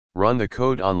Run the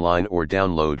code online or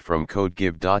download from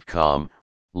codegive.com,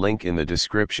 link in the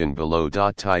description below.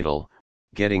 Title: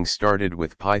 Getting Started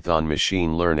with Python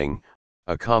Machine Learning,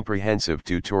 a comprehensive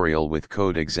tutorial with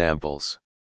code examples.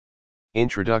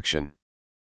 Introduction.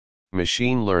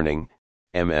 Machine learning,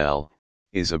 ML,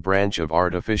 is a branch of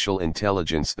artificial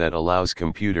intelligence that allows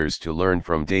computers to learn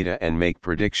from data and make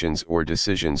predictions or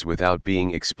decisions without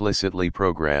being explicitly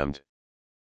programmed.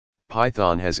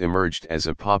 Python has emerged as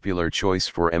a popular choice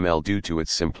for ML due to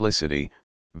its simplicity,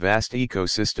 vast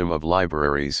ecosystem of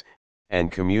libraries, and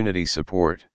community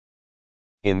support.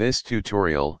 In this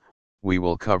tutorial, we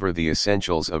will cover the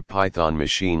essentials of Python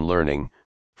machine learning,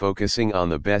 focusing on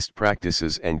the best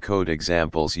practices and code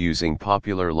examples using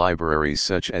popular libraries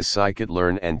such as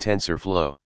scikit-learn and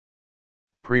tensorflow.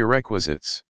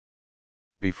 Prerequisites.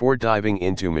 Before diving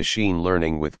into machine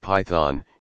learning with Python,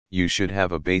 you should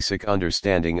have a basic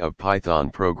understanding of Python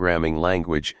programming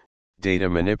language, data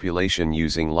manipulation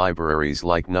using libraries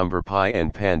like numpy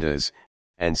and pandas,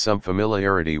 and some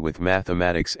familiarity with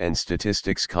mathematics and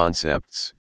statistics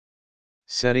concepts.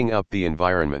 Setting up the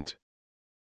environment.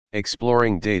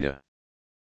 Exploring data.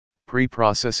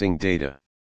 Pre-processing data.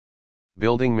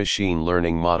 Building machine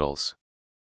learning models.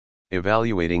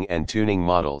 Evaluating and tuning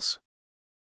models.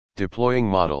 Deploying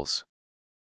models.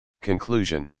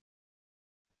 Conclusion.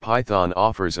 Python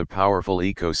offers a powerful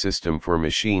ecosystem for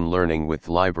machine learning with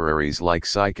libraries like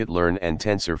scikit-learn and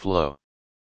tensorflow.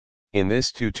 In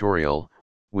this tutorial,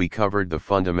 we covered the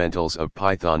fundamentals of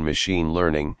Python machine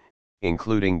learning,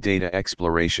 including data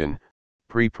exploration,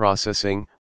 pre-processing,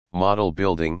 model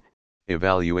building,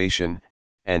 evaluation,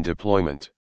 and deployment.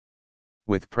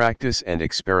 With practice and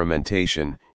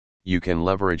experimentation, you can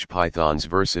leverage Python's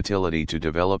versatility to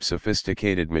develop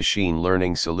sophisticated machine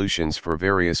learning solutions for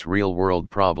various real-world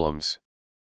problems.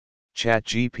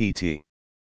 ChatGPT.